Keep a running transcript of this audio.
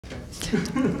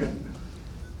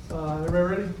Everybody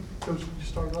ready? Coach, you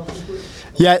start off real quick?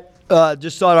 Yeah,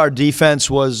 just thought our defense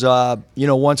was,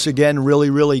 once again, really,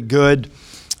 really good.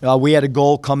 We had a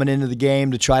goal coming into the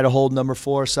game to try to hold number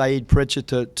 4, Saeed Pritchett,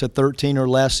 to 13 or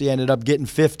less. He ended up getting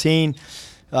 15.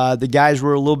 The guys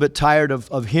were a little bit tired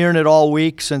of hearing it all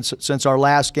week since our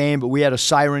last game, but we had a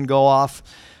siren go off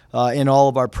in all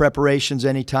of our preparations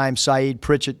anytime Saeed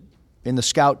Pritchett in the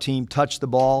scout team touched the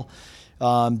ball,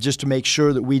 just to make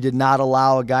sure that we did not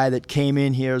allow a guy that came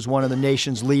in here as one of the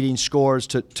nation's leading scorers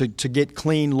to get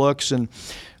clean looks. And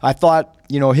I thought,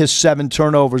 his 7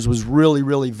 turnovers was really,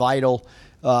 really vital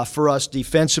for us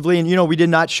defensively. And, we did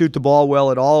not shoot the ball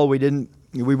well at all.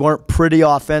 We weren't pretty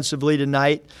offensively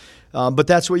tonight. But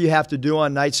that's what you have to do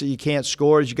on nights that you can't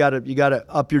score. Is you got to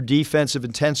up your defensive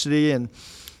intensity. And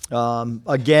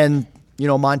again,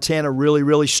 Montana really,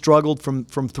 really struggled from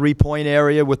 3-point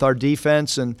area with our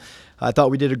defense, and I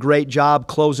thought we did a great job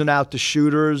closing out the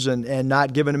shooters and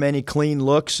not giving them any clean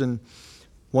looks. And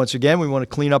once again, we want to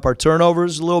clean up our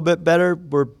turnovers a little bit better.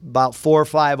 We're about 4 or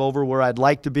 5 over where I'd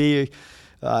like to be.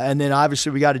 And then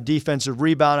obviously we got a defensive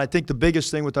rebound. I think the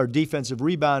biggest thing with our defensive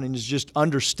rebounding is just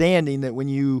understanding that when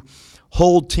you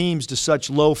hold teams to such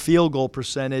low field goal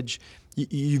percentage,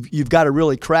 you've got to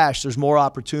really crash. There's more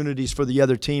opportunities for the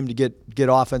other team to get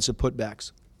offensive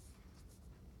putbacks.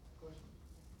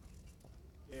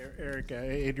 Eric,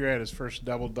 Adrian had his first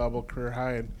double-double career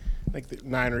high, and I think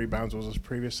 9 rebounds was his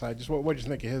previous high. Just what did you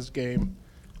think of his game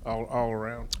all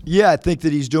around? Yeah, I think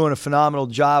that he's doing a phenomenal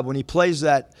job. When he plays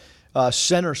that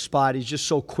center spot, he's just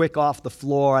so quick off the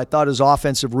floor. I thought his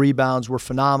offensive rebounds were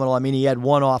phenomenal. I mean, he had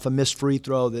one off a missed free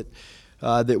throw that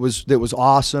was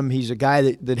awesome. He's a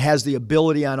guy that has the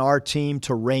ability on our team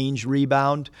to range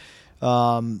rebound.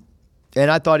 And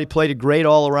I thought he played a great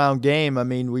all-around game. I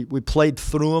mean, we played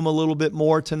through him a little bit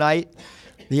more tonight.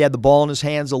 He had the ball in his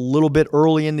hands a little bit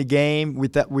early in the game.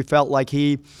 We felt like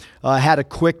he had a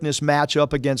quickness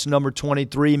matchup against number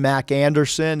 23, Mac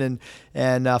Anderson,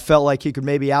 and felt like he could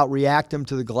maybe outreact him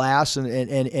to the glass,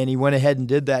 and he went ahead and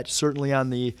did that, certainly on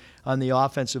the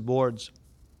offensive boards.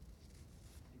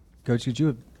 Coach,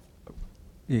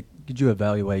 could you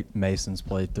evaluate Mason's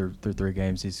play through 3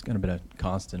 games? He's kind of been a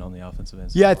constant on the offensive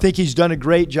end. Yeah, I think he's done a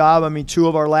great job. I mean, 2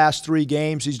 of our last 3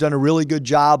 games, he's done a really good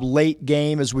job late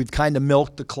game as we've kind of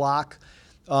milked the clock,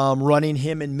 running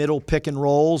him in middle pick and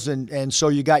rolls. And so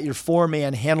you got your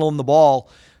 4-man handling the ball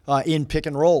in pick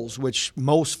and rolls, which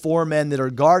most 4-men that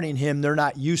are guarding him, they're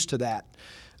not used to that.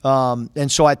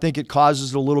 And so I think it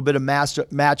causes a little bit of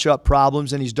matchup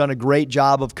problems, and he's done a great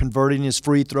job of converting his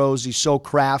free throws. He's so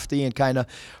crafty and kind of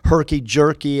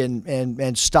herky-jerky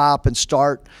and stop and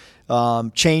start,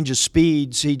 change his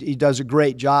speeds. He does a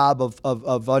great job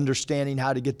of understanding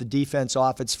how to get the defense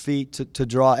off its feet to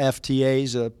draw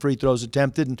FTAs, free throws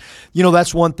attempted. And,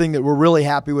 that's one thing that we're really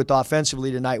happy with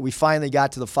offensively tonight. We finally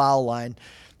got to the foul line,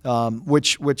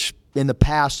 which in the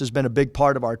past has been a big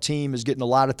part of our team, is getting a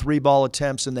lot of 3-ball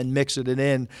attempts and then mixing it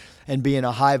in and being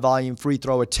a high-volume free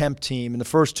throw attempt team. In the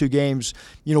first 2 games,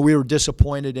 we were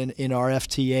disappointed in our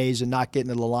FTAs and not getting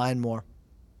to the line more.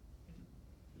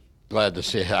 Glad to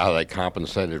see how they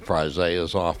compensated for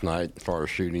Isaiah's off night for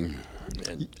shooting.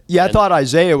 I thought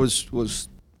Isaiah was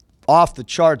off the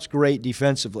charts great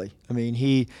defensively. I mean,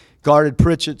 he guarded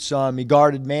Pritchett some. He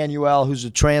guarded Manuel, who's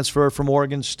a transfer from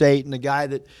Oregon State, and a guy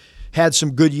that had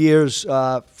some good years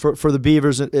for the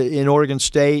Beavers in Oregon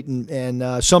State,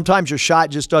 and sometimes your shot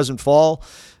just doesn't fall.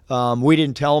 We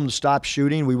didn't tell him to stop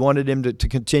shooting. We wanted him to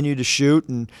continue to shoot,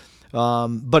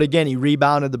 but again, he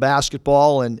rebounded the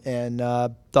basketball and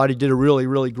thought he did a really,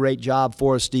 really great job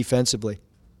for us defensively.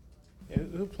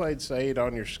 Who played Saeed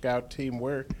on your scout team?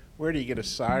 Where do you get a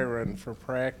siren for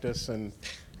practice? And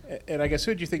I guess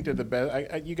who did you think did the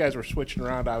best? You guys were switching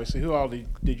around, obviously. Who all did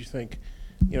you think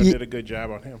did a good job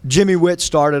on him? Jimmy Witt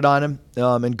started on him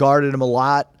and guarded him a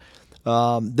lot.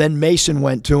 Then Mason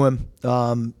went to him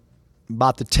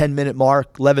about the 10-minute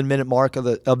mark, 11-minute mark of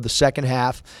the second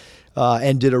half,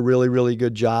 and did a really, really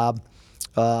good job.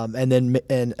 And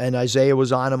then Isaiah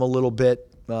was on him a little bit.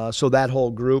 So that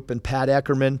whole group, and Pat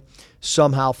Eckerman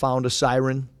somehow found a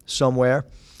siren somewhere,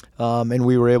 and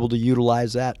we were able to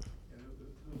utilize that.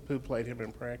 Who played him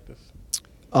in practice?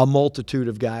 A multitude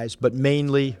of guys, but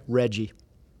mainly Reggie.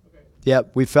 Yeah,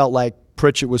 we felt like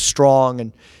Pritchett was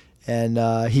strong,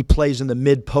 and he plays in the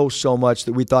mid-post so much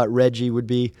that we thought Reggie would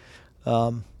be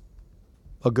a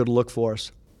good look for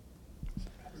us.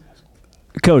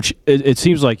 Coach, it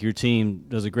seems like your team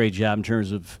does a great job in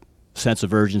terms of sense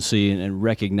of urgency and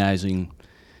recognizing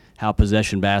how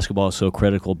possession basketball is so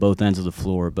critical both ends of the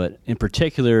floor. But in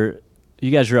particular,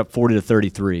 you guys are up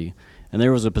 40-33. And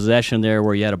there was a possession there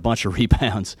where you had a bunch of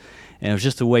rebounds, and it was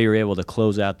just the way you were able to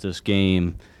close out this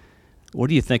game. What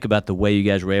do you think about the way you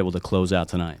guys were able to close out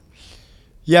tonight?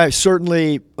 Yeah,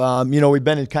 certainly. We've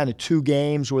been in kind of 2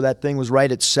 games where that thing was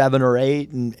right at 7 or 8,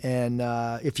 and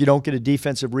if you don't get a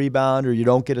defensive rebound or you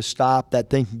don't get a stop, that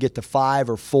thing can get to 5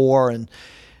 or 4. And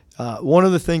one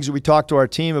of the things that we talk to our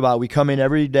team about, we come in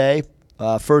every day.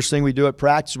 First thing we do at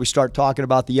practice, we start talking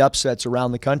about the upsets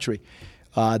around the country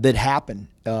that happen,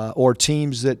 or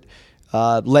teams that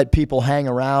let people hang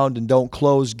around and don't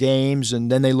close games,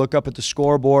 and then they look up at the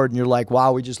scoreboard and you're like,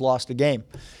 wow, we just lost a game.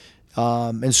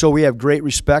 And so we have great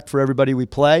respect for everybody we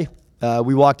play.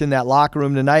 We walked in that locker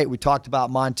room tonight. We talked about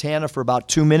Montana for about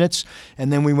 2 minutes,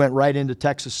 and then we went right into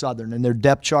Texas Southern. And their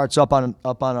depth charts up on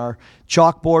our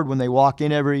chalkboard when they walk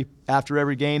in after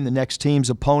every game. The next team's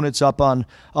opponents up on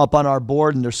our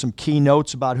board, and there's some key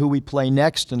notes about who we play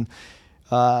next. And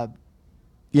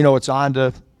it's on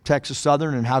to Texas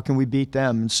Southern and how can we beat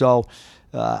them. And so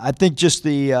I think just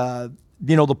the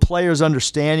players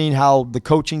understanding how the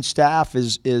coaching staff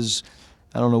is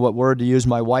I don't know what word to use,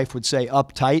 my wife would say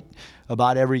uptight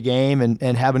about every game,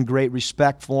 and having great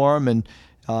respect for them, and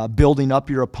building up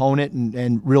your opponent,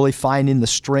 and really finding the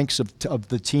strengths of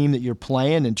the team that you're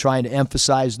playing and trying to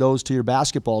emphasize those to your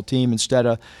basketball team instead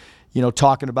of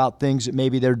talking about things that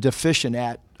maybe they're deficient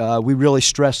at. We really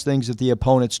stress things that the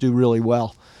opponents do really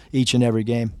well each and every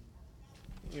game.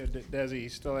 Desi, he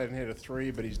still hadn't hit a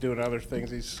 3, but he's doing other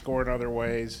things. He's scoring other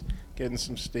ways, getting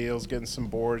some steals, getting some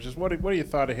boards. Just what do you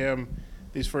thought of him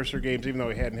these first 3 games, even though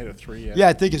he hadn't hit a 3 yet? Yeah,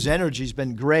 I think his energy's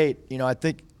been great. I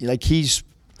think he's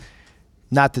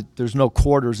not that there's no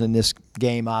quarters in this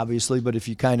game, obviously, but if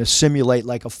you kind of simulate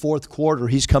like a fourth quarter,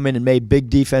 he's come in and made big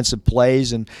defensive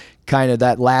plays, and kind of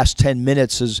that last 10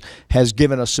 minutes has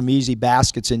given us some easy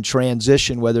baskets in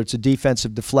transition, whether it's a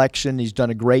defensive deflection. He's done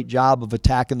a great job of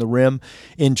attacking the rim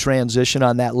in transition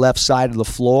on that left side of the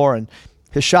floor, and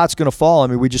his shot's going to fall. I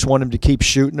mean, we just want him to keep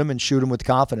shooting them and shoot them with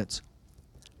confidence.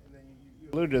 And then you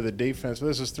alluded to the defense.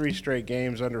 This is 3 straight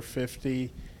games under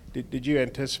 50. Did you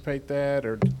anticipate that,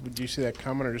 or did you see that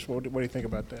coming, or just what do you think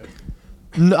about that?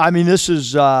 No, I mean, this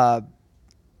is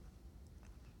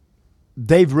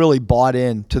they've really bought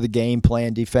into the game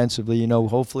plan defensively.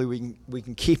 Hopefully we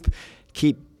can keep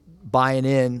buying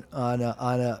in on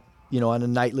a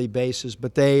nightly basis.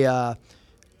 But I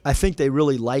think they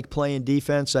really like playing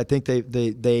defense. I think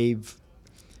they've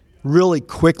really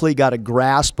quickly got a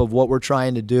grasp of what we're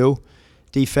trying to do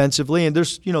defensively. And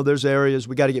there's areas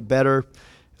we got to get better.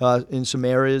 In some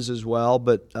areas as well,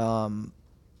 but I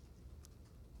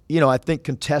think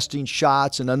contesting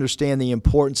shots and understanding the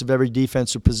importance of every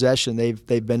defensive possession, they've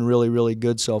been really, really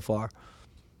good so far.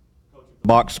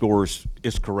 Box scores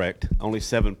is correct. Only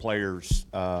 7 players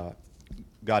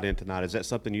got in tonight. Is that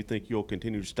something you think you'll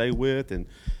continue to stay with? And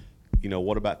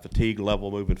what about fatigue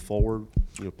level moving forward?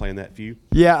 Playing that few.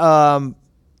 Yeah,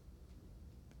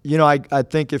 I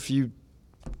think if you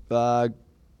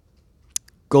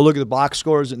go look at the box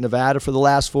scores at Nevada for the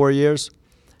last 4 years.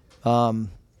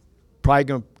 Probably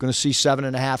going to see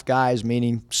 7.5 guys,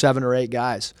 meaning 7 or 8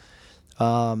 guys.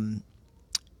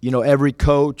 Every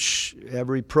coach,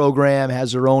 every program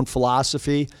has their own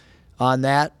philosophy on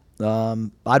that.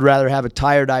 I'd rather have a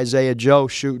tired Isaiah Joe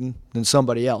shooting than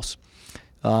somebody else.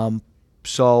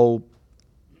 So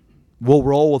we'll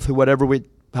roll with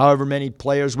however many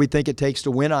players we think it takes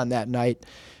to win on that night.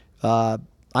 I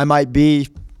might be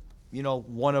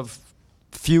one of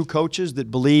few coaches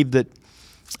that believe that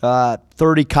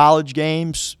 30 college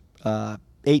games,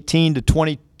 18 to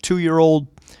 22-year-old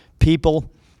people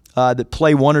that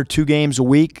play 1 or 2 games a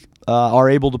week are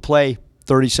able to play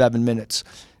 37 minutes.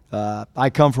 I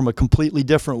come from a completely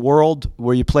different world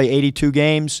where you play 82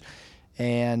 games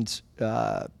and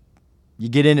you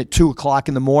get in at 2 o'clock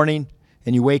in the morning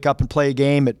and you wake up and play a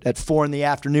game at 4 in the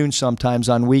afternoon sometimes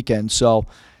on weekends. So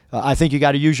I think you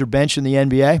got to use your bench in the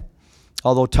NBA.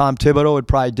 Although Tom Thibodeau would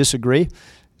probably disagree.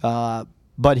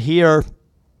 But here,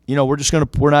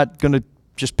 we're not gonna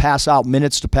just pass out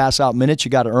minutes to pass out minutes. You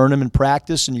got to earn them in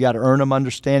practice, and you got to earn them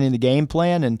understanding the game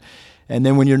plan, and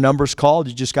then when your number's called,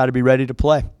 you just got to be ready to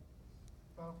play.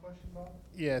 Final question, Bob?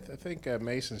 Yeah, I think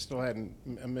Mason still hadn't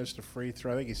missed a free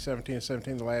throw. I think he's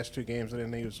 17-17 the last 2 games, and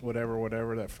then he was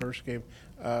whatever that first game.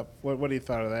 What do you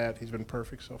thought of that? He's been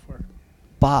perfect so far.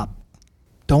 Bob,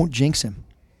 don't jinx him.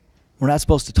 We're not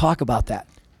supposed to talk about that.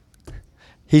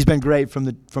 He's been great from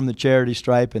the charity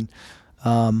stripe, and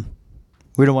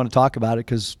we don't want to talk about it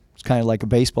because it's kind of like a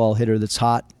baseball hitter that's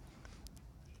hot.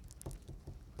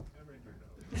 All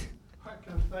right,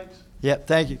 Coach, thanks. Yep,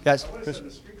 thank you, guys. I want to send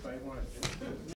a